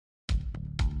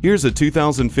Here's a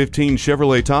 2015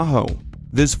 Chevrolet Tahoe.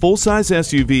 This full-size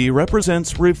SUV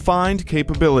represents refined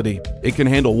capability. It can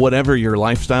handle whatever your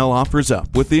lifestyle offers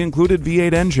up with the included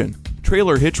V8 engine,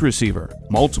 trailer hitch receiver,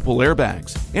 multiple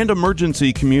airbags, and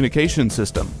emergency communication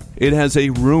system. It has a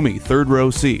roomy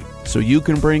third-row seat, so you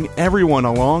can bring everyone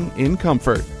along in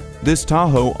comfort. This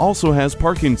Tahoe also has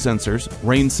parking sensors,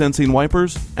 rain-sensing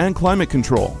wipers, and climate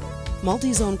control.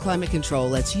 Multi-zone climate control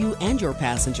lets you and your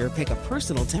passenger pick a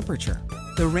personal temperature.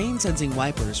 The rain-sensing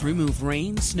wipers remove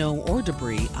rain, snow, or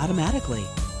debris automatically.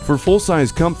 For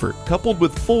full-size comfort coupled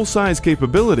with full-size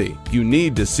capability, you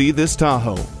need to see this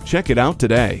Tahoe. Check it out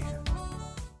today.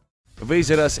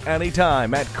 Visit us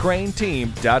anytime at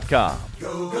crainteam.com.